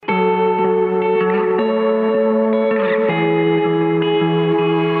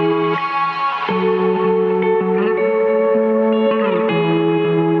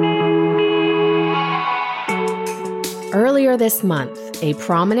this month, a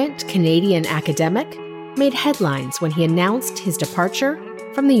prominent Canadian academic made headlines when he announced his departure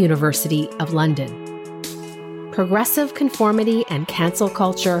from the University of London. Progressive conformity and cancel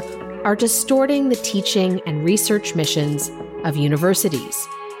culture are distorting the teaching and research missions of universities,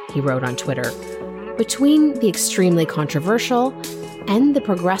 he wrote on Twitter. Between the extremely controversial and the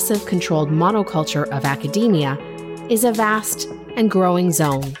progressive controlled monoculture of academia is a vast and growing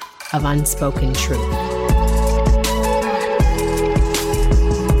zone of unspoken truth.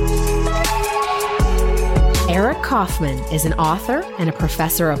 Eric Kaufmann is an author and a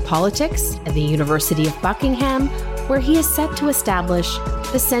professor of politics at the University of Buckingham, where he is set to establish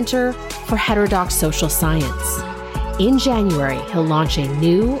the Center for Heterodox Social Science. In January, he'll launch a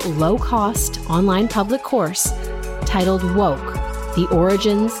new, low-cost online public course titled Woke: The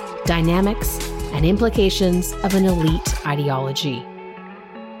Origins, Dynamics, and Implications of an Elite Ideology.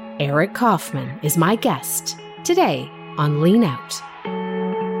 Eric Kaufmann is my guest today on Lean Out.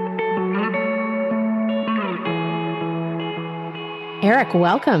 Eric,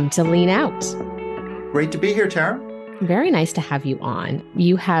 welcome to Lean Out. Great to be here, Tara. Very nice to have you on.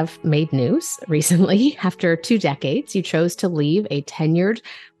 You have made news recently. After 2 decades, you chose to leave a tenured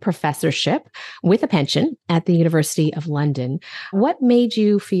professorship with a pension at the University of London. What made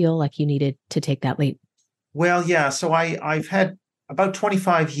you feel like you needed to take that leap? Well, yeah, so I've had about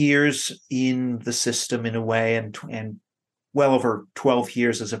 25 years in the system in a way, and well over 12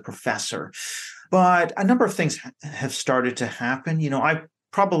 years as a professor. But a number of things have started to happen. I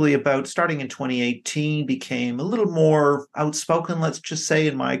probably starting in 2018 became a little more outspoken, let's just say,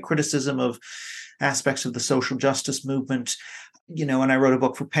 in my criticism of aspects of the social justice movement. And I wrote a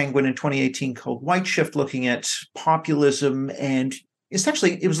book for Penguin in 2018 called White Shift, looking at populism. And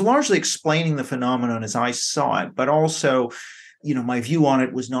essentially, it was largely explaining the phenomenon as I saw it, but also, my view on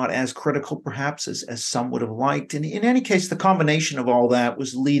it was not as critical, perhaps, as some would have liked. And in any case, the combination of all that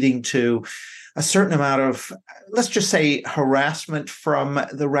was leading to a certain amount of, let's just say, harassment from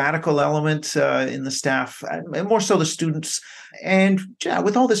the radical element in the staff, and more so the students. And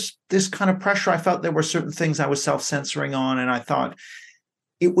with all this kind of pressure, I felt there were certain things I was self-censoring on, and I thought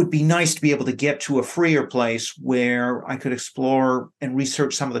it would be nice to be able to get to a freer place where I could explore and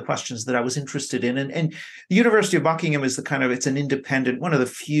research some of the questions that I was interested in. And the University of Buckingham is it's an independent, one of the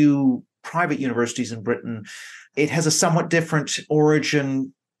few private universities in Britain. It has a somewhat different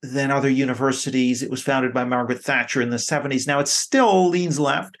origin than other universities. It was founded by Margaret Thatcher in the 70s. Now, it still leans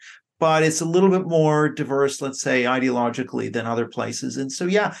left, but it's a little bit more diverse, let's say, ideologically than other places. And so,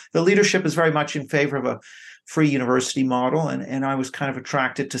 the leadership is very much in favor of a free university model, and I was kind of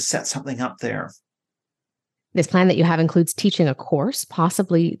attracted to set something up there. This plan that you have includes teaching a course,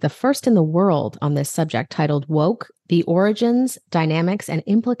 possibly the first in the world on this subject, titled Woke: The Origins, Dynamics, and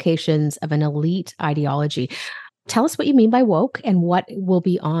Implications of an Elite Ideology. Tell us what you mean by woke and what will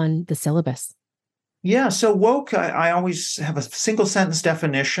be on the syllabus. Yeah, so woke, I always have a single sentence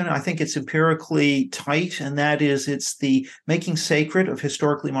definition. I think it's empirically tight, and that is it's the making sacred of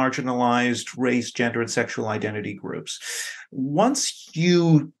historically marginalized race, gender, and sexual identity groups. Once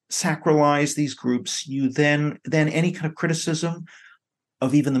you sacralize these groups, you then any kind of criticism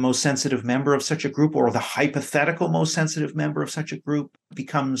of even the most sensitive member of such a group, or the hypothetical most sensitive member of such a group,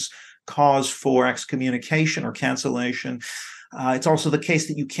 becomes cause for excommunication or cancellation. It's also the case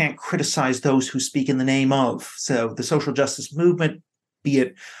that you can't criticize those who speak in the name of. So the social justice movement, be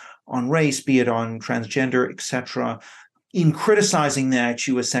it on race, be it on transgender, etc., in criticizing that,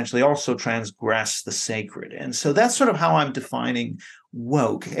 you essentially also transgress the sacred. And so that's sort of how I'm defining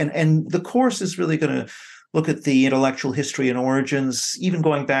woke. And the course is really going to look at the intellectual history and origins, even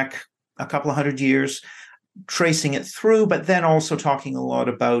going back a couple of hundred years, tracing it through, but then also talking a lot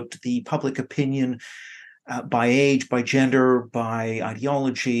about the public opinion by age, by gender, by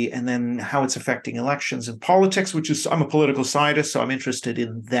ideology, and then how it's affecting elections and politics, I'm a political scientist, so I'm interested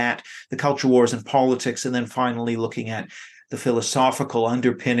in that, the culture wars and politics, and then finally looking at the philosophical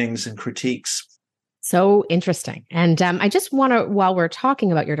underpinnings and critiques. So interesting. And I just want to, while we're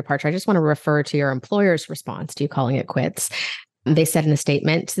talking about your departure, I just want to refer to your employer's response to you calling it quits. They said in a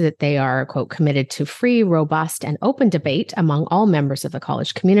statement that they are, quote, committed to free, robust, and open debate among all members of the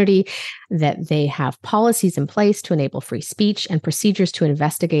college community, that they have policies in place to enable free speech and procedures to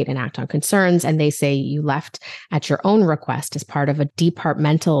investigate and act on concerns. And they say you left at your own request as part of a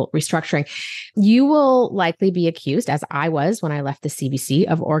departmental restructuring. You will likely be accused, as I was when I left the CBC,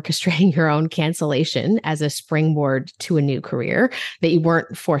 of orchestrating your own cancellation as a springboard to a new career, that you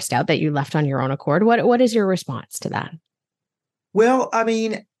weren't forced out, that you left on your own accord. What is your response to that? Well, I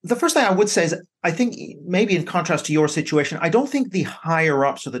mean, The first thing I would say is I think maybe in contrast to your situation, I don't think the higher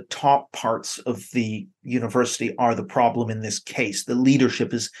ups or the top parts of the university are the problem in this case. The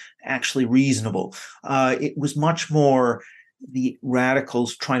leadership is actually reasonable. It was much more the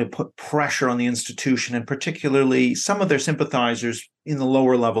radicals trying to put pressure on the institution, and particularly some of their sympathizers in the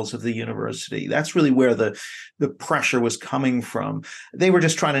lower levels of the university. That's really where the pressure was coming from. They were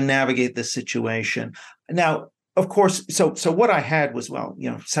just trying to navigate this situation. Now, of course, so what I had was, well,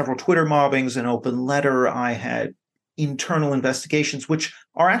 several Twitter mobbings, an open letter. I had internal investigations, which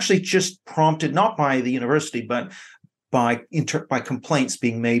are actually just prompted not by the university, but by complaints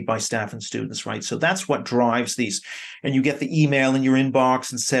being made by staff and students, right? So that's what drives these. And you get the email in your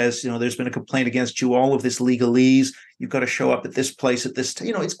inbox and says, there's been a complaint against you, all of this legalese. You've got to show up at this place at this,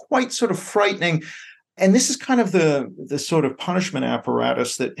 it's quite sort of frightening. And this is kind of the sort of punishment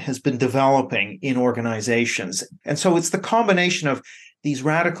apparatus that has been developing in organizations. And so it's the combination of these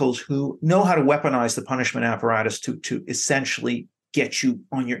radicals who know how to weaponize the punishment apparatus to essentially get you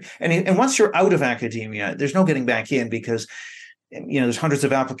on your, and once you're out of academia, there's no getting back in, because there's hundreds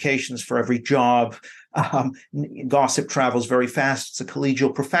of applications for every job. Gossip travels very fast. It's a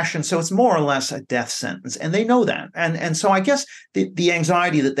collegial profession, so it's more or less a death sentence, and they know that. And so I guess the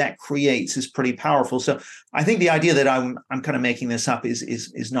anxiety that creates is pretty powerful. So I think the idea that I'm kind of making this up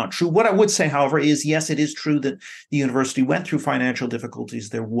is not true. What I would say, however, is yes, it is true that the university went through financial difficulties.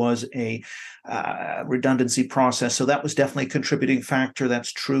 There was a redundancy process, so that was definitely a contributing factor.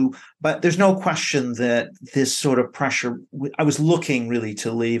 That's true, but there's no question that this sort of pressure. I was looking really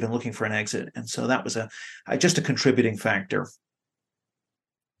to leave and looking for an exit, and so that was just a contributing factor.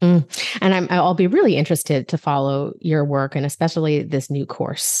 And I'll be really interested to follow your work, and especially this new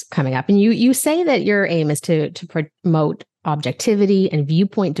course coming up. And you say that your aim is to promote objectivity and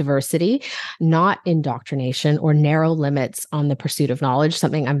viewpoint diversity, not indoctrination or narrow limits on the pursuit of knowledge,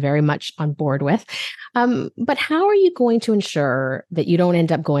 something I'm very much on board with. But how are you going to ensure that you don't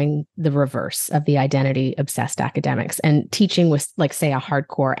end up going the reverse of the identity-obsessed academics and teaching with, like, say, a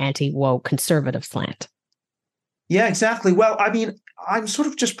hardcore anti-woke conservative slant? Yeah, exactly. Well, I mean, I'm sort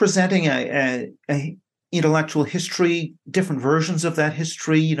of just presenting a intellectual history, different versions of that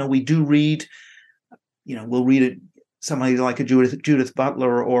history. We do read, we'll read it. Somebody like a Judith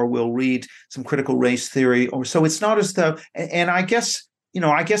Butler, or we'll read some critical race theory, or so. It's not as though, and I guess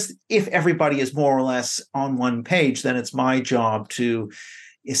if everybody is more or less on one page, then it's my job to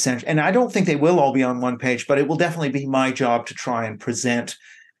essentially, and I don't think they will all be on one page, but it will definitely be my job to try and present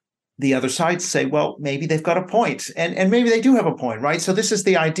the other side, to say, well, maybe they've got a point, and maybe they do have a point, right? So this is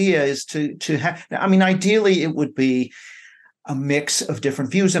the idea, is to have, I mean, ideally it would be a mix of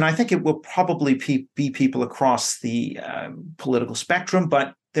different views. And I think it will probably be people across the political spectrum,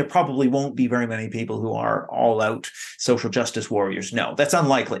 but there probably won't be very many people who are all out social justice warriors. No, that's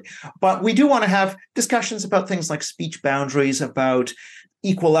unlikely. But we do want to have discussions about things like speech boundaries, about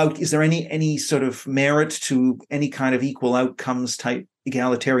equal out. Is there any sort of merit to any kind of equal outcomes type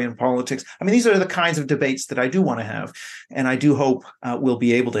egalitarian politics? I mean, these are the kinds of debates that I do want to have, and I do hope we'll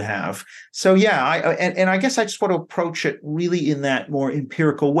be able to have. So yeah, I guess I just want to approach it really in that more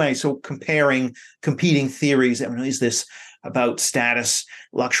empirical way. So comparing competing theories. I mean, is this about status,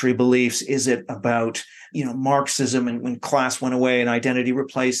 luxury beliefs? Is it about Marxism and when class went away and identity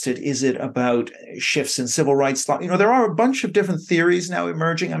replaced it? Is it about shifts in civil rights law? There are a bunch of different theories now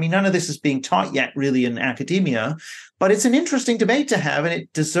emerging. I mean, none of this is being taught yet really in academia, but it's an interesting debate to have, and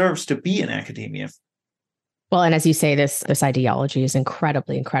it deserves to be in academia. Well, and as you say, this ideology is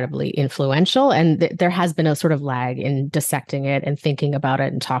incredibly, incredibly influential, and there has been a sort of lag in dissecting it and thinking about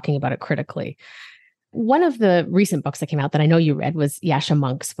it and talking about it critically. One of the recent books that came out that I know you read was Yascha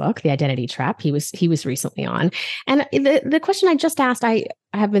Mounk's book, The Identity Trap. He was recently on. And the question I just asked, I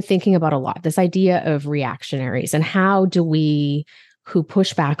have been thinking about a lot, this idea of reactionaries, and how do we who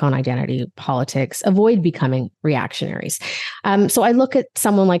push back on identity politics avoid becoming reactionaries. So I look at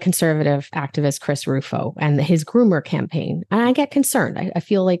someone like conservative activist Chris Rufo and his groomer campaign, and I get concerned. I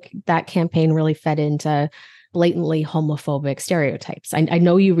feel like that campaign really fed into blatantly homophobic stereotypes. I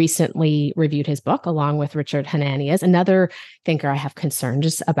know you recently reviewed his book along with Richard Hananias, another thinker I have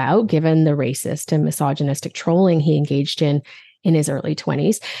concerns about, given the racist and misogynistic trolling he engaged in his early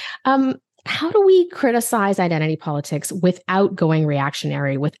 20s. How do we criticize identity politics without going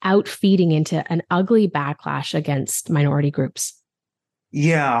reactionary, without feeding into an ugly backlash against minority groups?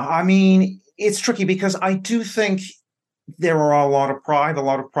 Yeah, I mean, it's tricky because I do think there are a lot of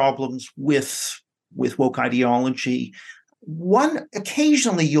problems with woke ideology.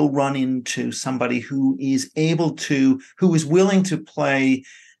 Occasionally you'll run into somebody who is willing to play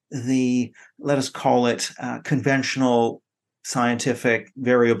the, let us call it, conventional scientific,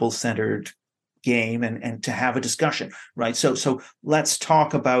 variable-centered game and to have a discussion, right? So let's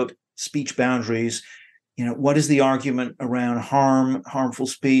talk about speech boundaries. What is the argument around harmful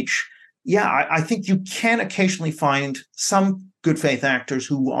speech? Yeah, I think you can occasionally find some good faith actors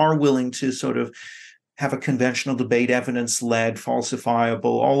who are willing to sort of have a conventional debate, evidence-led, falsifiable,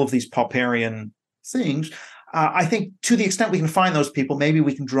 all of these Popperian things. I think to the extent we can find those people, maybe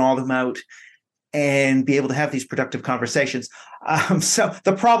we can draw them out and be able to have these productive conversations. So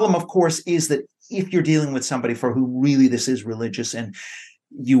the problem, of course, is that if you're dealing with somebody for who really this is religious and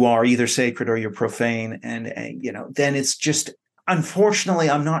you are either sacred or you're profane, and then it's just, unfortunately,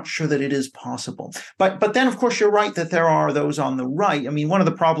 I'm not sure that it is possible. But then, of course, you're right that there are those on the right. I mean, one of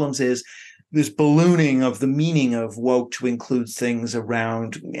the problems is this ballooning of the meaning of woke to include things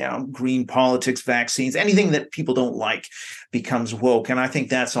around green politics, vaccines, anything that people don't like becomes woke. And I think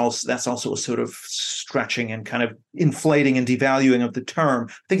that's also a sort of stretching and kind of inflating and devaluing of the term.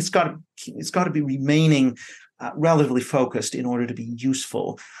 I think it's got to be remaining relatively focused in order to be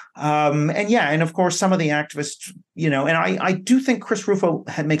useful. And of course, some of the activists, and I do think Chris Rufo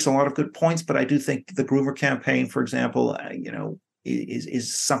makes a lot of good points, but I do think the groomer campaign, for example,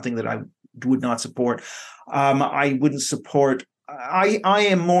 is something that I would not support. I wouldn't support. I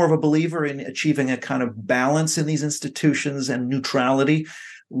am more of a believer in achieving a kind of balance in these institutions and neutrality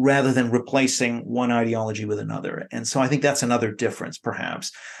rather than replacing one ideology with another. And so I think that's another difference,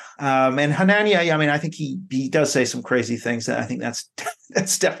 perhaps. And Hanania, I mean, I think he does say some crazy things. I think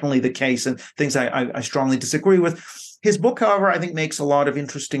that's definitely the case, and things I strongly disagree with. His book, however, I think makes a lot of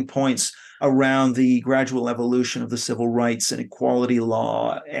interesting points around the gradual evolution of the civil rights and equality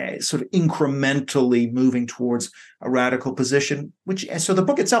law, sort of incrementally moving towards a radical position. So the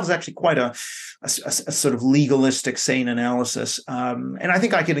book itself is actually quite a sort of legalistic, sane analysis, and I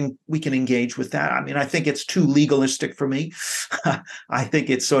think we can engage with that. I mean, I think it's too legalistic for me. I think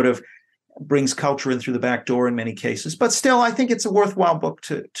it sort of brings culture in through the back door in many cases, but still, I think it's a worthwhile book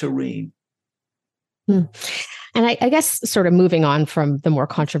to read. And I guess sort of moving on from the more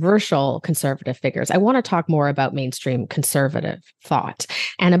controversial conservative figures, I want to talk more about mainstream conservative thought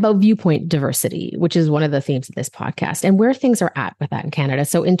and about viewpoint diversity, which is one of the themes of this podcast, and where things are at with that in Canada.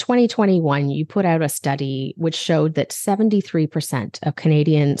 So in 2021, you put out a study which showed that 73% of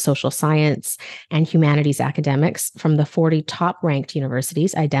Canadian social science and humanities academics from the 40 top ranked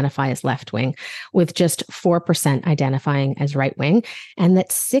universities identify as left-wing, with just 4% identifying as right-wing, and that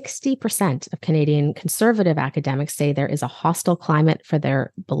 60% of Canadian conservative academics say there is a hostile climate for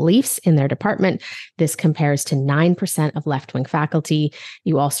their beliefs in their department. This compares to 9% of left-wing faculty.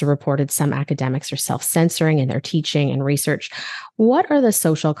 You also reported some academics are self-censoring in their teaching and research. What are the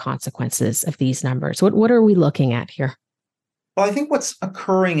social consequences of these numbers? What are we looking at here? Well, I think what's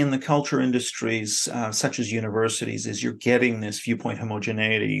occurring in the culture industries, such as universities, is you're getting this viewpoint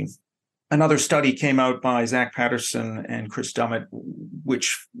homogeneity. Another study came out by Zach Patterson and Chris Dummett,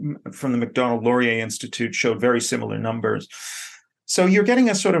 which from the Macdonald-Laurier Institute showed very similar numbers. So you're getting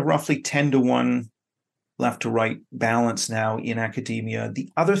a sort of roughly 10-to-1 left to right balance now in academia. The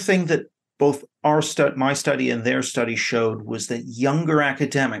other thing that both my study and their study showed was that younger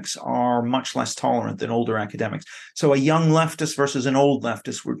academics are much less tolerant than older academics. So a young leftist versus an old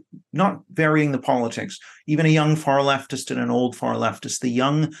leftist, we're not varying the politics. Even a young far leftist and an old far leftist, the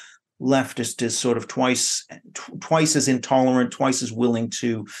young leftist is sort of twice as intolerant, twice as willing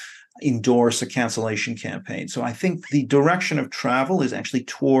to endorse a cancellation campaign. So I think the direction of travel is actually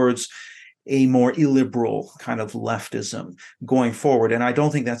towards a more illiberal kind of leftism going forward. And I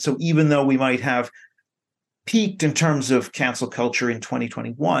don't think that, so even though we might have peaked in terms of cancel culture in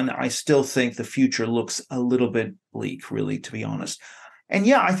 2021, I still think the future looks a little bit bleak, really, to be honest. And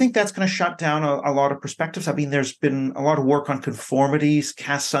yeah, I think that's going to shut down a lot of perspectives. I mean, there's been a lot of work on conformities.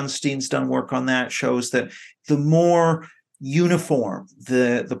 Cass Sunstein's done work on that, shows that the more uniform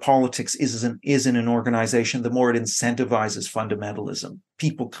the politics is in an organization, the more it incentivizes fundamentalism.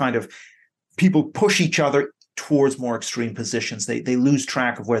 People push each other towards more extreme positions. They lose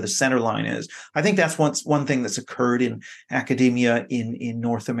track of where the center line is. I think that's one thing that's occurred in academia in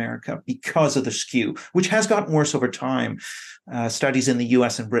North America because of the skew, which has gotten worse over time. Studies in the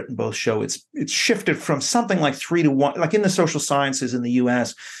US and Britain both show it's shifted from something like 3-to-1, like in the social sciences in the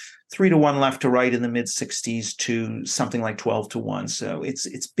US, 3-to-1 left to right in the mid-60s to something like 12-to-1. So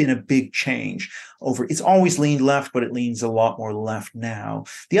it's been a big change over. It's always leaned left, but it leans a lot more left now.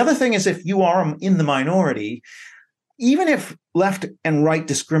 The other thing is, if you are in the minority, even if left and right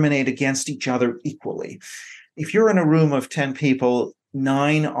discriminate against each other equally, if you're in a room of 10 people,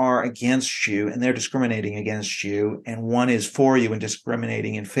 9 are against you and they're discriminating against you, and 1 is for you and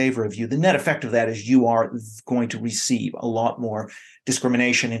discriminating in favor of you, the net effect of that is you are going to receive a lot more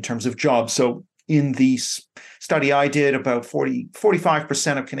discrimination in terms of jobs. So in the study I did, about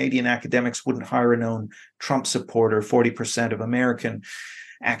 45% of Canadian academics wouldn't hire a known Trump supporter, 40% of American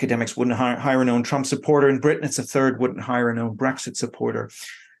academics wouldn't hire a known Trump supporter. In Britain, it's a third wouldn't hire a known Brexit supporter.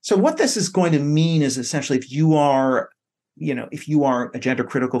 So what this is going to mean is essentially if you are a gender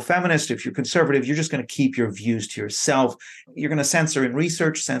critical feminist, if you're conservative, you're just going to keep your views to yourself. You're going to censor in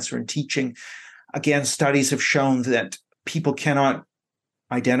research, censor in teaching. Again, studies have shown that people cannot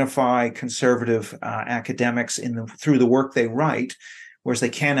identify conservative academics through the work they write, whereas they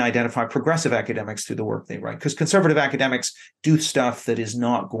can identify progressive academics through the work they write. Because conservative academics do stuff that is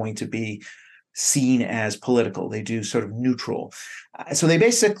not going to be seen as political. They do sort of neutral. So they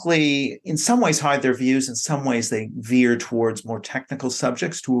basically, in some ways, hide their views. In some ways, they veer towards more technical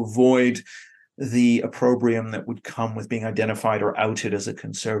subjects to avoid the opprobrium that would come with being identified or outed as a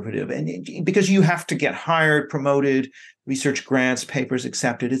conservative. And because you have to get hired, promoted, research grants, papers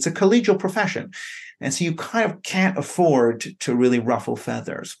accepted, it's a collegial profession. And so you kind of can't afford to really ruffle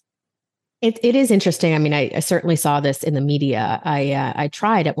feathers. It is interesting. I mean, I certainly saw this in the media. I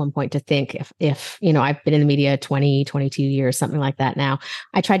tried at one point to think if I've been in the media 20, 22 years, something like that now.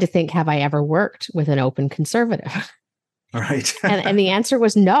 I tried to think, have I ever worked with an open conservative? Right. and the answer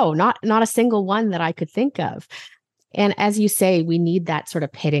was no, not a single one that I could think of. And as you say, we need that sort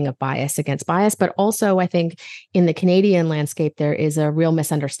of pitting of bias against bias. But also, I think in the Canadian landscape, there is a real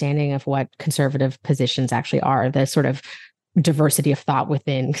misunderstanding of what conservative positions actually are, the sort of diversity of thought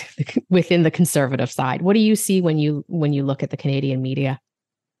within the conservative side. What do you see when you look at the Canadian media?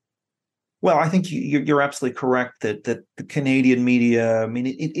 Well, I think you're absolutely correct that the Canadian media, I mean,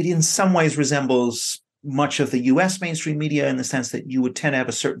 it in some ways resembles much of the US mainstream media in the sense that you would tend to have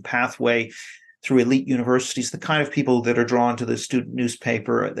a certain pathway through elite universities, the kind of people that are drawn to the student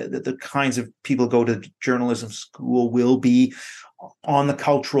newspaper, the kinds of people who go to journalism school will be on the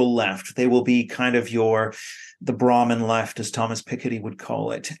cultural left. They will be kind of the Brahmin left, as Thomas Piketty would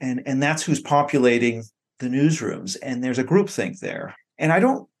call it. And that's who's populating the newsrooms. And there's a groupthink there. And I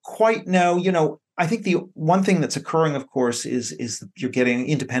don't quite know, I think the one thing that's occurring, of course, is you're getting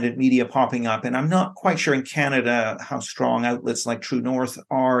independent media popping up. And I'm not quite sure in Canada how strong outlets like True North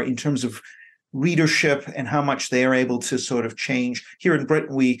are in terms of readership and how much they are able to sort of change. Here in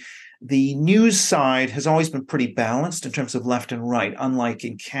Britain, the news side has always been pretty balanced in terms of left and right, unlike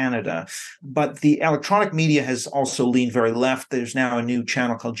in Canada. But the electronic media has also leaned very left. There's now a new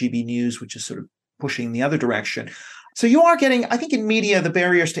channel called GB News, which is sort of pushing the other direction. So you are getting, I think in media, the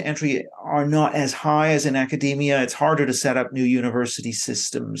barriers to entry are not as high as in academia. It's harder to set up new university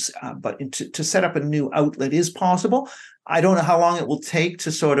systems, but to set up a new outlet is possible. I don't know how long it will take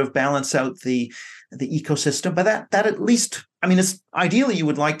to sort of balance out the ecosystem, but that at least, I mean, it's ideally you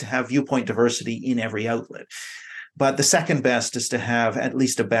would like to have viewpoint diversity in every outlet. But the second best is to have at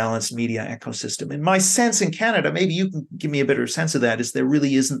least a balanced media ecosystem. And my sense in Canada, maybe you can give me a better sense of that, is there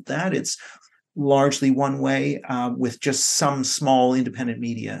really isn't that. It's largely one way with just some small independent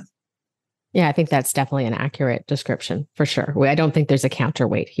media. Yeah, I think that's definitely an accurate description for sure. I don't think there's a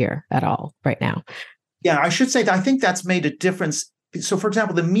counterweight here at all right now. Yeah, I should say that I think that's made a difference. So, for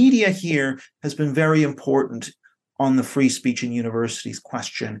example, the media here has been very important on the free speech in universities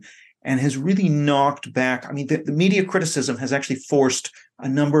question and has really knocked back. I mean, the media criticism has actually forced a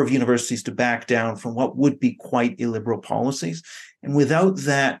number of universities to back down from what would be quite illiberal policies. And without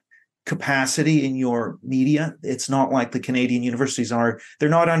that capacity in your media, it's not like the Canadian universities are. They're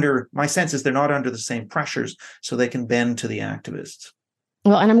not under, my sense is they're not under the same pressures, so they can bend to the activists.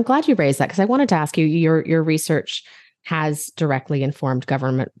 Well, and I'm glad you raised that because I wanted to ask you, your research has directly informed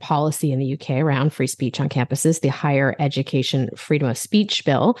government policy in the UK around free speech on campuses. The Higher Education Freedom of Speech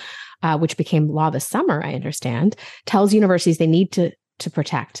Bill, which became law this summer, I understand, tells universities they need to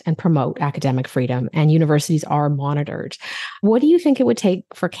protect and promote academic freedom, and universities are monitored. What do you think it would take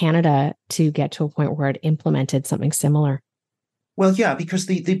for Canada to get to a point where it implemented something similar? Well, yeah, because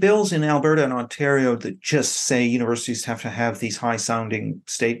the bills in Alberta and Ontario that just say universities have to have these high-sounding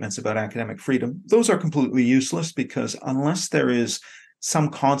statements about academic freedom, those are completely useless because unless there is some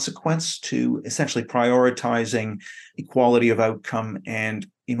consequence to essentially prioritizing equality of outcome and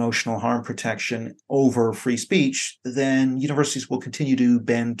emotional harm protection over free speech, then universities will continue to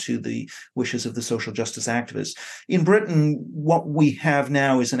bend to the wishes of the social justice activists. In Britain, what we have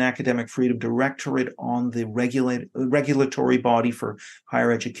now is an academic freedom directorate on the regulatory body for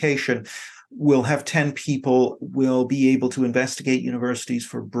higher education. We'll have 10 people will be able to investigate universities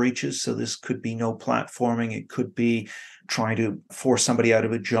for breaches. So this could be no platforming. It could be trying to force somebody out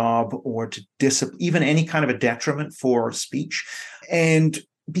of a job or to even any kind of a detriment for speech. And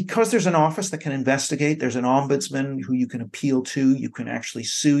because there's an office that can investigate, there's an ombudsman who you can appeal to, you can actually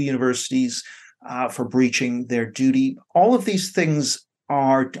sue universities for breaching their duty. All of these things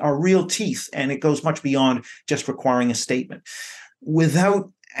are real teeth, and it goes much beyond just requiring a statement.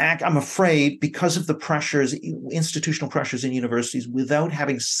 I'm afraid, because of the pressures, institutional pressures in universities, without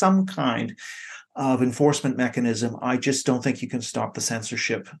having some kind of enforcement mechanism, I just don't think you can stop the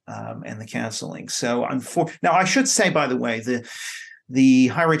censorship and the canceling. So now, I should say, by the way, the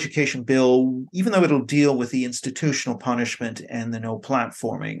higher education bill, even though it'll deal with the institutional punishment and the no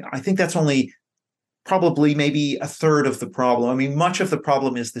platforming, I think that's only probably maybe a third of the problem. I mean, much of the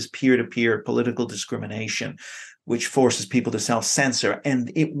problem is this peer-to-peer political discrimination, which forces people to self-censor,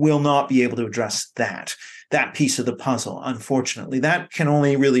 and it will not be able to address that piece of the puzzle. Unfortunately, that can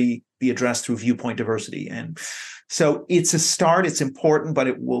only really be addressed through viewpoint diversity. And so it's a start, it's important, but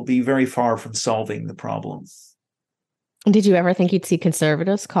it will be very far from solving the problem. Did you ever think you'd see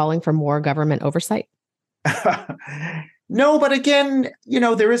conservatives calling for more government oversight? No, but again,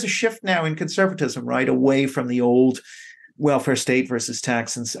 there is a shift now in conservatism, right? Away from the old welfare state versus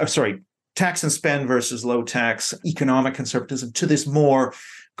tax and spend versus low tax economic conservatism to this more,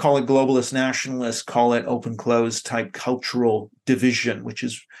 call it globalist nationalist, call it open closed type cultural division, which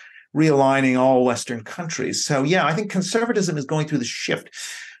is realigning all Western countries. So yeah, I think conservatism is going through the shift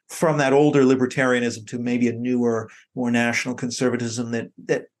from that older libertarianism to maybe a newer, more national conservatism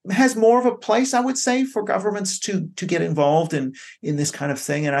that has more of a place, I would say, for governments to get involved in this kind of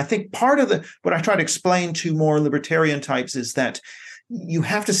thing. And I think part of what I try to explain to more libertarian types is that you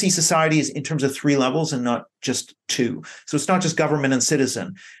have to see society in terms of three levels and not just two. So it's not just government and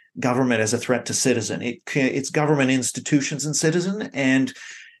citizen, government as a threat to citizen. It's government, institutions, and citizen. And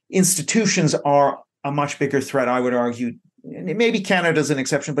institutions are a much bigger threat, I would argue. Maybe Canada's an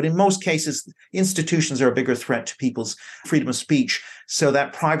exception, but in most cases, institutions are a bigger threat to people's freedom of speech. So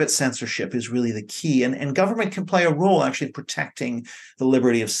that private censorship is really the key. And government can play a role actually in protecting the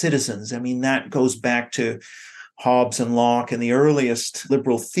liberty of citizens. I mean, that goes back to Hobbes and Locke and the earliest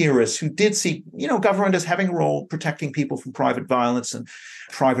liberal theorists who did see, government as having a role protecting people from private violence and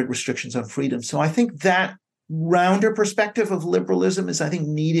private restrictions on freedom. So I think that rounder perspective of liberalism is, I think,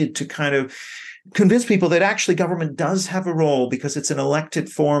 needed to kind of convince people that actually government does have a role because it's an elected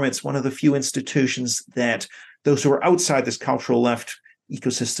form. It's one of the few institutions that those who are outside this cultural left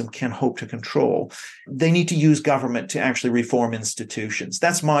ecosystem can hope to control. They need to use government to actually reform institutions.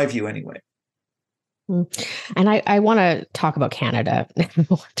 That's my view anyway. And I want to talk about Canada,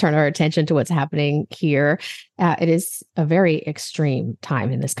 turn our attention to what's happening here. It is a very extreme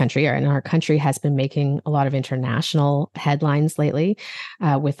time in this country, and our country has been making a lot of international headlines lately,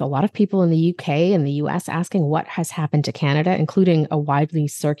 with a lot of people in the UK and the US asking what has happened to Canada, including a widely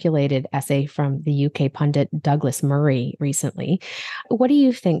circulated essay from the UK pundit Douglas Murray recently. What do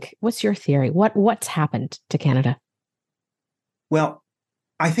you think? What's your theory? What's happened to Canada? Well,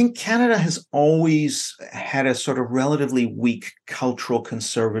 I think Canada has always had a sort of relatively weak cultural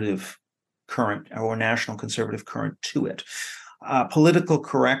conservative current or national conservative current to it. Political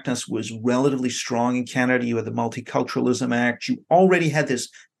correctness was relatively strong in Canada. You had the Multiculturalism Act. You already had this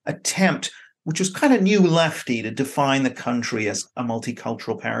attempt, which was kind of new lefty, to define the country as a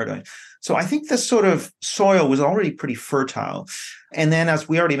multicultural paradigm. So I think this sort of soil was already pretty fertile. And then, as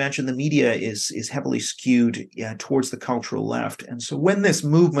we already mentioned, the media is heavily skewed towards the cultural left. And so when this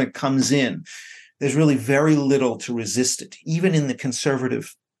movement comes in, there's really very little to resist it. Even in the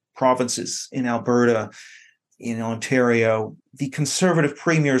conservative provinces in Alberta, in Ontario, the conservative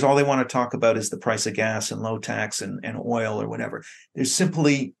premiers, all they want to talk about is the price of gas and low tax and oil or whatever. There's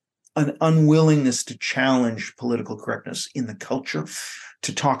simply an unwillingness to challenge political correctness in the culture.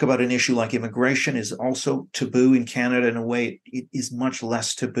 To talk about an issue like immigration is also taboo in Canada. In a way, it is much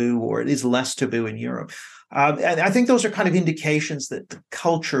less taboo, or it is less taboo in Europe. I think those are kind of indications that the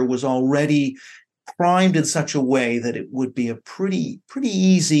culture was already primed in such a way that it would be a pretty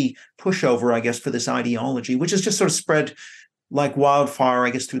easy pushover, I guess, for this ideology, which has just sort of spread like wildfire, I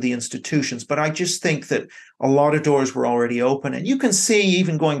guess, through the institutions. But I just think that a lot of doors were already open. And you can see,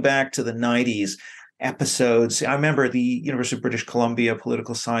 even going back to the 90s, episodes. I remember the University of British Columbia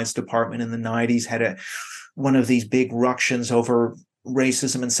political science department in the 90s had one of these big ructions over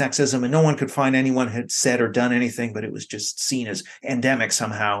racism and sexism, and no one could find anyone who had said or done anything, but it was just seen as endemic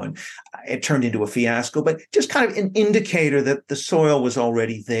somehow, and it turned into a fiasco. But just kind of an indicator that the soil was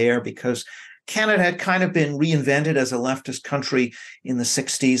already there, because Canada had kind of been reinvented as a leftist country in the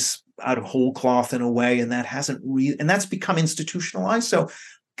 60s out of whole cloth in a way, and that hasn't and that's become institutionalized. So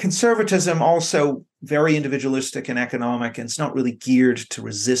conservatism also very individualistic and economic, and it's not really geared to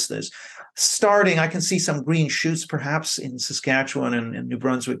resist this. Starting, I can see some green shoots perhaps in Saskatchewan and New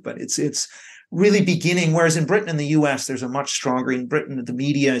Brunswick, but it's really beginning. Whereas in Britain and the US, there's a much stronger, in Britain, the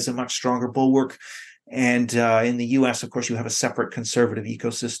media is a much stronger bulwark. And in the US, of course, you have a separate conservative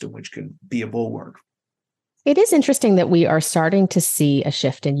ecosystem, which can be a bulwark. It is interesting that we are starting to see a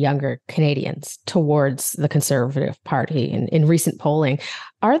shift in younger Canadians towards the Conservative Party in recent polling.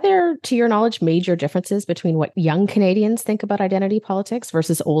 Are there, to your knowledge, major differences between what young Canadians think about identity politics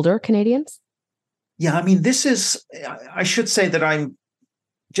versus older Canadians? Yeah, I mean, I should say that I'm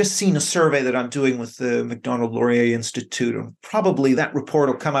just seen a survey that I'm doing with the Macdonald Laurier Institute, and probably that report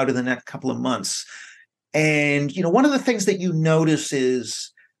will come out in the next couple of months. And, one of the things that you notice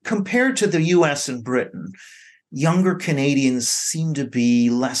is, compared to the US and Britain, younger Canadians seem to be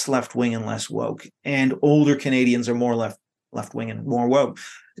less left-wing and less woke, and older Canadians are more left-wing and more woke.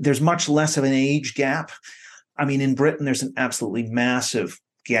 There's much less of an age gap. I mean, in Britain, there's an absolutely massive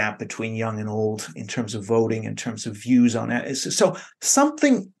gap between young and old in terms of voting, in terms of views on it. So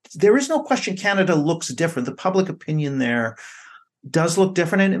there is no question Canada looks different. The public opinion there does look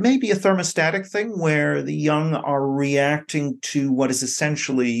different, and it may be a thermostatic thing where the young are reacting to what is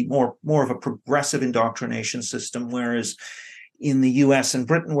essentially more of a progressive indoctrination system, whereas in the US and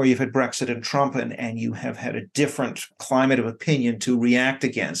Britain, where you've had Brexit and Trump, and you have had a different climate of opinion to react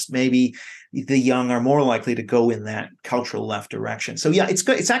against, maybe the young are more likely to go in that cultural left direction. So yeah,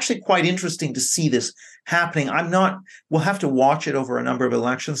 it's actually quite interesting to see this happening. We'll have to watch it over a number of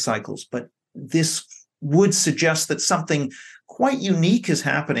election cycles, but this would suggest that something quite unique is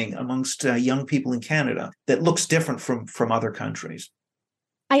happening amongst young people in Canada that looks different from other countries.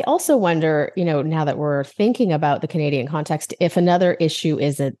 I also wonder, now that we're thinking about the Canadian context, if another issue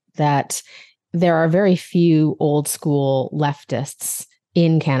is that there are very few old school leftists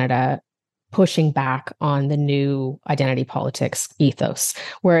in Canada pushing back on the new identity politics ethos,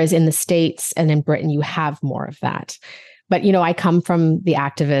 whereas in the States and in Britain, you have more of that. But, I come from the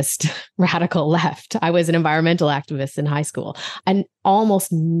activist radical left. I was an environmental activist in high school, and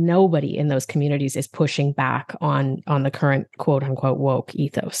almost nobody in those communities is pushing back on the current quote unquote woke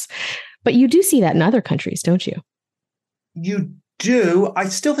ethos. But you do see that in other countries, don't you? You do. I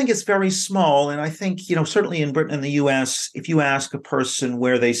still think it's very small. And I think, certainly in Britain and the US, if you ask a person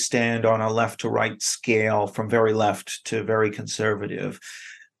where they stand on a left to right scale from very left to very conservative,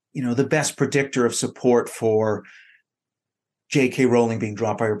 the best predictor of support for J.K. Rowling being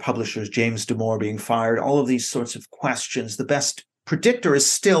dropped by her publishers, James Damore being fired, all of these sorts of questions, the best predictor is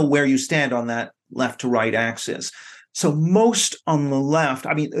still where you stand on that left to right axis. So most on the left,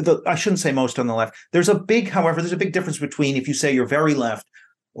 I shouldn't say most on the left. There's a big difference between if you say you're very left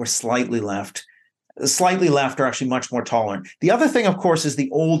or slightly left. The slightly left are actually much more tolerant. The other thing, of course, is the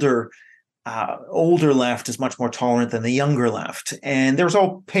older left is much more tolerant than the younger left. And there's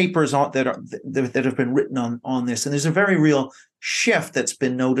all papers that have been written on this. And there's a very real shift that's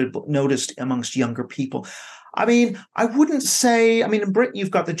been noticed amongst younger people. I wouldn't say, in Britain,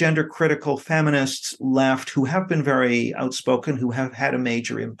 you've got the gender critical feminists left who have been very outspoken, who have had a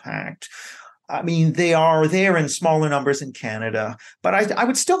major impact. They are there in smaller numbers in Canada, but I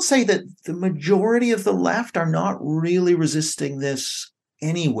would still say that the majority of the left are not really resisting this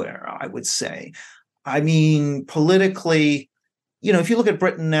anywhere, I would say. Politically, if you look at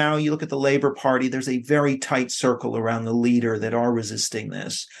Britain now, you look at the Labour Party, there's a very tight circle around the leader that are resisting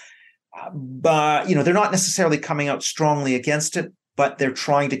this. But, they're not necessarily coming out strongly against it, but they're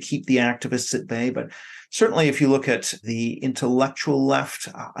trying to keep the activists at bay. But certainly if you look at the intellectual left,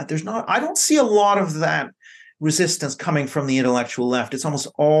 I don't see a lot of that resistance coming from the intellectual left. It's almost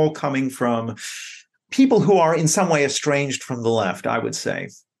all coming from people who are in some way estranged from the left, I would say.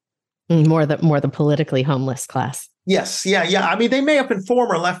 More the politically homeless class. Yes. Yeah. They may have been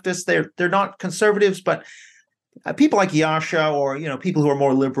former leftists. They're not conservatives, but people like Yasha or, people who are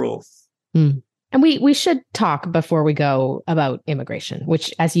more liberal. Mm. And we should talk before we go about immigration,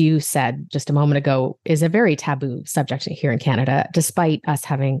 which, as you said just a moment ago, is a very taboo subject here in Canada, despite us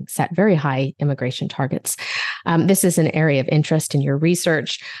having set very high immigration targets. This is an area of interest in your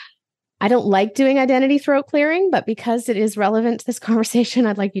research. I don't like doing identity throat clearing, but because it is relevant to this conversation,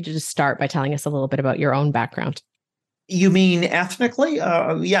 I'd like you to just start by telling us a little bit about your own background. You mean ethnically?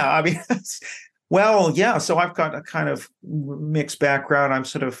 Yeah. Well, yeah. So I've got a kind of mixed background. I'm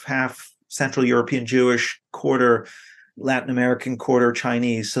sort of half Central European Jewish, quarter Latin American, quarter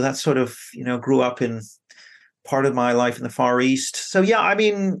Chinese. So that's sort of, grew up in part of my life in the Far East. So yeah,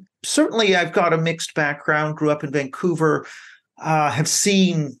 certainly I've got a mixed background, grew up in Vancouver, have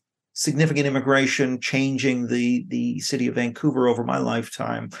seen significant immigration changing the city of Vancouver over my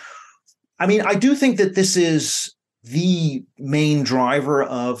lifetime. I mean, I do think that this is the main driver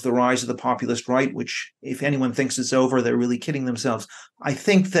of the rise of the populist right, which if anyone thinks it's over, they're really kidding themselves. I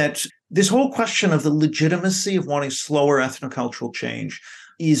think that this whole question of the legitimacy of wanting slower ethnocultural change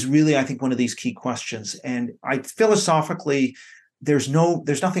is really, I think, one of these key questions. And philosophically, there's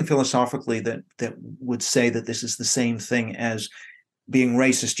nothing philosophically that would say that this is the same thing as being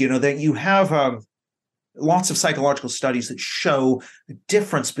racist. You know, that you have lots of psychological studies that show the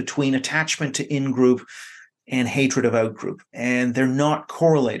difference between attachment to in-group and hatred of out-group. And they're not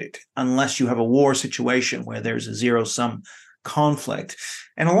correlated unless you have a war situation where there's a zero-sum conflict.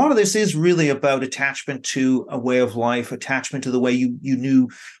 And a lot of this is really about attachment to a way of life, attachment to the way you knew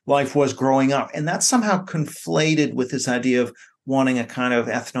life was growing up. And that's somehow conflated with this idea of wanting a kind of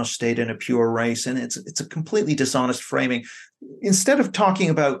ethno-state and a pure race. And it's a completely dishonest framing. Instead of talking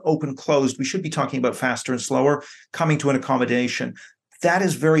about open-closed, we should be talking about faster and slower, coming to an accommodation. That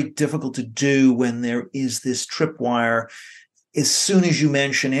is very difficult to do when there is this tripwire. As soon as you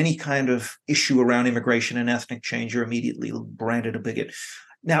mention any kind of issue around immigration and ethnic change, you're immediately branded a bigot.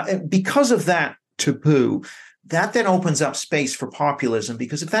 Now, because of that taboo, that then opens up space for populism,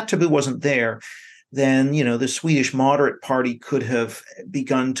 because if that taboo wasn't there, then, you know, the Swedish Moderate Party could have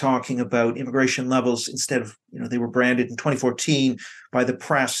begun talking about immigration levels instead of, you know, they were branded in 2014 by the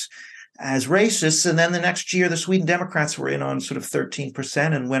press as racists. And then the next year, the Sweden Democrats were in on sort of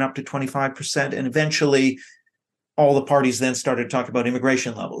 13% and went up to 25%. And eventually, all the parties then started to talk about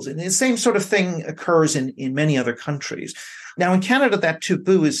immigration levels. And the same sort of thing occurs in many other countries. Now, in Canada, that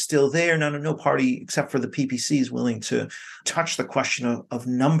taboo is still there. No party except for the PPC is willing to touch the question of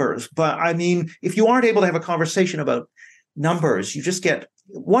numbers. But I mean, if you aren't able to have a conversation about numbers, you just get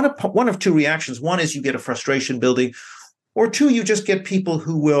one of two reactions. One is you get a frustration building, or two, you just get people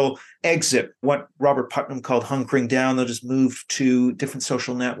who will exit, what Robert Putnam called hunkering down. They'll just move to different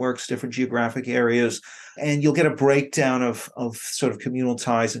social networks, different geographic areas, and you'll get a breakdown of sort of communal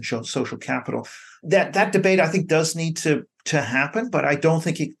ties and social capital. That debate, I think, does need to happen, but I don't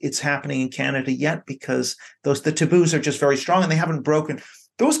think it's happening in Canada yet, because the taboos are just very strong and they haven't broken.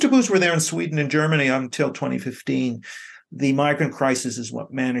 Those taboos were there in Sweden and Germany until 2015. The migrant crisis is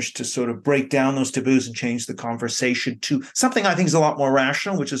what managed to sort of break down those taboos and change the conversation to something I think is a lot more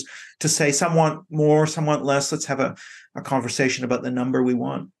rational, which is to say some want more, some want less. Let's have a conversation about the number we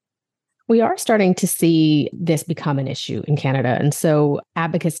want. We are starting to see this become an issue in Canada. And so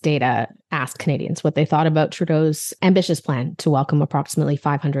Abacus Data asked Canadians what they thought about Trudeau's ambitious plan to welcome approximately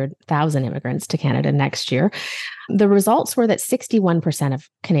 500,000 immigrants to Canada next year. The results were that 61% of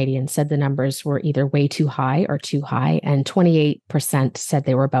Canadians said the numbers were either way too high or too high, and 28% said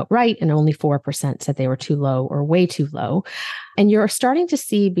they were about right, and only 4% said they were too low or way too low. And you're starting to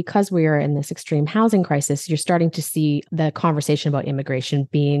see, because we are in this extreme housing crisis, you're starting to see the conversation about immigration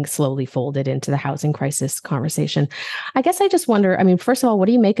being slowly folded into the housing crisis conversation. I guess I just wonder, I mean, first of all, what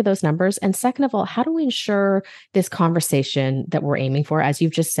do you make of those numbers? And second of all, how do we ensure this conversation that we're aiming for, as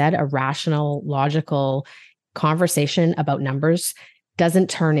you've just said, a rational, logical conversation about numbers, doesn't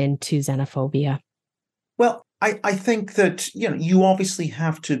turn into xenophobia? Well, I think that, you know, you obviously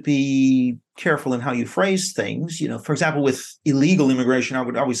have to be careful in how you phrase things. You know, for example, with illegal immigration, I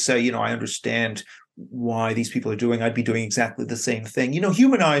would always say, you know, I understand why these people are doing. I'd be doing exactly the same thing. You know,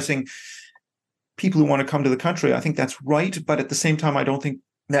 humanizing people who want to come to the country, I think that's right. But at the same time, I don't think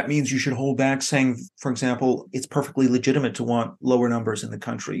that means you should hold back saying, for example, it's perfectly legitimate to want lower numbers in the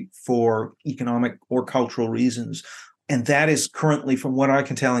country for economic or cultural reasons. And that is currently, from what I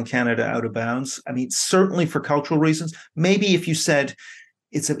can tell in Canada, out of bounds. I mean, certainly for cultural reasons. Maybe if you said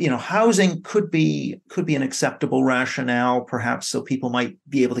housing could be an acceptable rationale, perhaps, so people might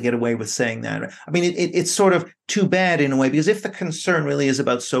be able to get away with saying that. I mean, it's sort of too bad in a way, because if the concern really is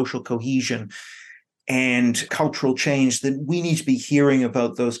about social cohesion and cultural change, then we need to be hearing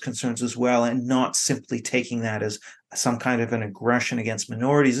about those concerns as well, and not simply taking that as some kind of an aggression against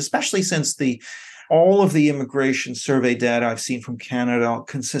minorities, especially since all of the immigration survey data I've seen from Canada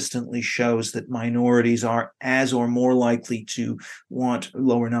consistently shows that minorities are as or more likely to want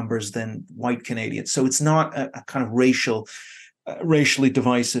lower numbers than white Canadians. So it's not a kind of racially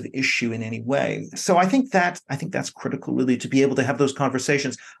divisive issue in any way. So I think that's critical, really, to be able to have those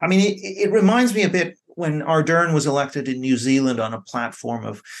conversations. I mean, it reminds me a bit when Ardern was elected in New Zealand on a platform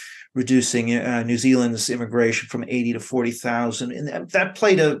of reducing New Zealand's immigration from 80 to 40,000. And that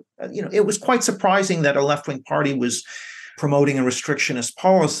played it was quite surprising that a left-wing party was promoting a restrictionist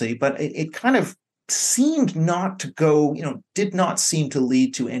policy, but it kind of seemed not to go, did not seem to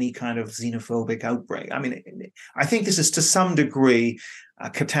lead to any kind of xenophobic outbreak. I mean, I think this is to some degree a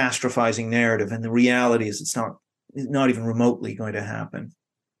catastrophizing narrative. And the reality is it's not even remotely going to happen.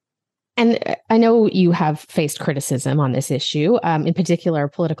 And I know you have faced criticism on this issue. In particular, a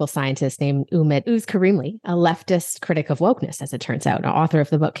political scientist named Umit Uzkarimli, a leftist critic of wokeness, as it turns out, an author of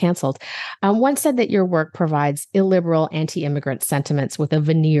the book Cancelled, once said that your work provides illiberal, anti-immigrant sentiments with a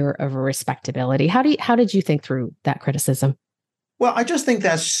veneer of respectability. How did you think through that criticism? Well, I just think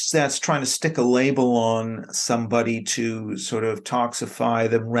that's trying to stick a label on somebody to sort of toxify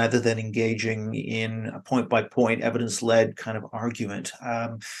them rather than engaging in a point-by-point, evidence-led kind of argument.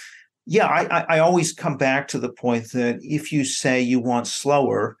 I always come back to the point that if you say you want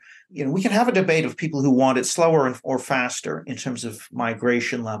slower, we can have a debate of people who want it slower or faster in terms of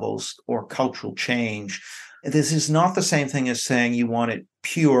migration levels or cultural change. This is not the same thing as saying you want it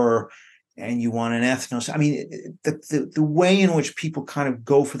pure and you want an ethnos. I mean, the way in which people kind of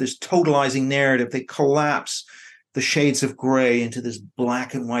go for this totalizing narrative, they collapse the shades of gray into this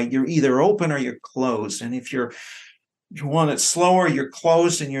black and white. You're either open or you're closed. And if you want it slower, you're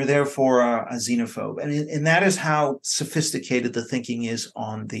closed, and you're therefore a xenophobe. And that is how sophisticated the thinking is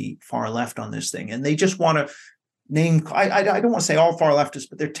on the far left on this thing. And they just want to name, I don't want to say all far leftists,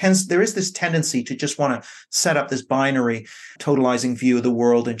 but there is this tendency to just want to set up this binary totalizing view of the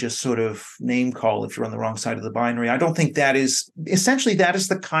world and just sort of name call if you're on the wrong side of the binary. I don't think that is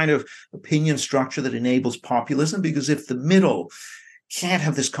the kind of opinion structure that enables populism, because if the middle can't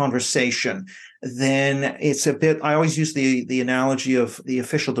have this conversation, then it's a bit, I always use the analogy of the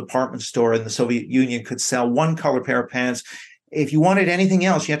official department store in the Soviet Union could sell one color pair of pants. If you wanted anything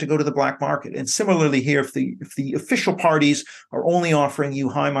else, you had to go to the black market. And similarly here, if the official parties are only offering you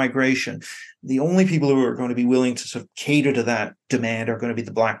high migration, the only people who are going to be willing to sort of cater to that demand are going to be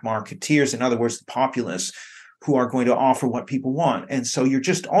the black marketeers. In other words, the populists who are going to offer what people want. And so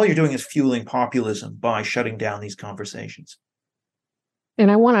all you're doing is fueling populism by shutting down these conversations. And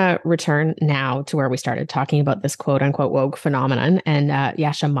I want to return now to where we started talking about this quote unquote woke phenomenon. And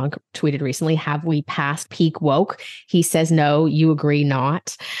Yascha Mounk tweeted recently, "Have we passed peak woke?" He says, no, you agree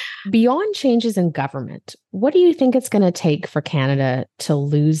not. Beyond changes in government, what do you think it's going to take for Canada to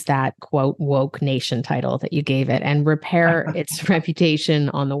lose that quote woke nation title that you gave it and repair its reputation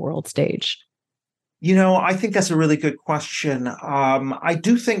on the world stage? I think that's a really good question. I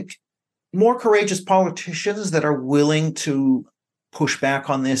do think more courageous politicians that are willing to push back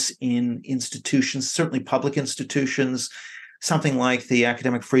on this in institutions, certainly public institutions, something like the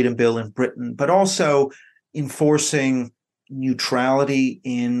Academic Freedom Bill in Britain, but also enforcing neutrality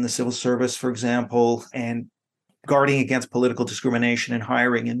in the civil service, for example, and guarding against political discrimination in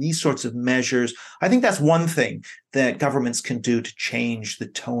hiring and these sorts of measures. I think that's one thing that governments can do to change the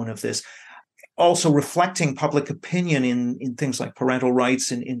tone of this. Also reflecting public opinion in things like parental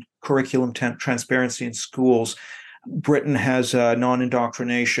rights and in curriculum transparency in schools. Britain has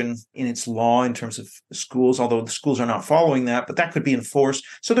non-indoctrination in its law in terms of schools, although the schools are not following that, but that could be enforced.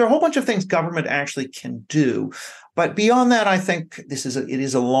 So there are a whole bunch of things government actually can do. But beyond that, I think it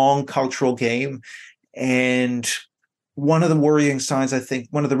is a long cultural game. And one of the worrying signs, I think,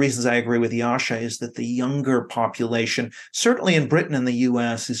 one of the reasons I agree with Yascha is that the younger population, certainly in Britain and the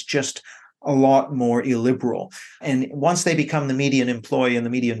US, is just a lot more illiberal. And once they become the median employee and the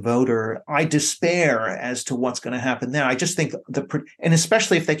median voter, I despair as to what's going to happen there. I just think and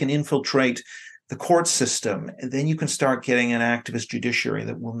especially if they can infiltrate the court system, then you can start getting an activist judiciary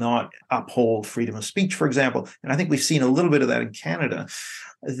that will not uphold freedom of speech, for example. And I think we've seen a little bit of that in Canada.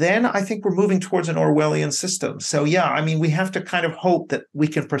 Then I think we're moving towards an Orwellian system. So we have to kind of hope that we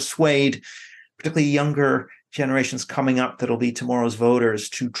can persuade particularly younger generations coming up that'll be tomorrow's voters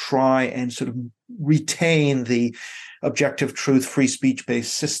to try and sort of retain the objective truth, free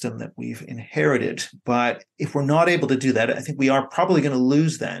speech-based system that we've inherited. But if we're not able to do that, I think we are probably going to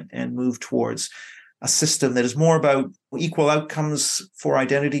lose that and move towards a system that is more about equal outcomes for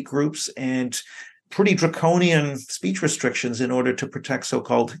identity groups and pretty draconian speech restrictions in order to protect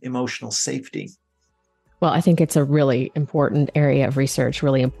so-called emotional safety. Well, I think it's a really important area of research,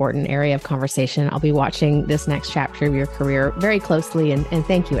 really important area of conversation. I'll be watching this next chapter of your career very closely. And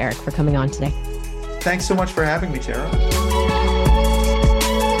thank you, Eric, for coming on today. Thanks so much for having me, Tara.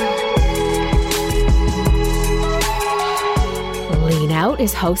 Lean Out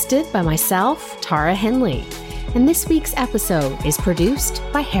is hosted by myself, Tara Henley. And this week's episode is produced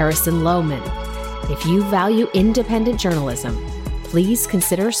by Harrison Lohman. If you value independent journalism, please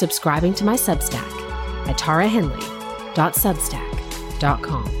consider subscribing to my Substack at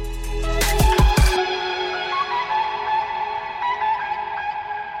tarahenley.substack.com.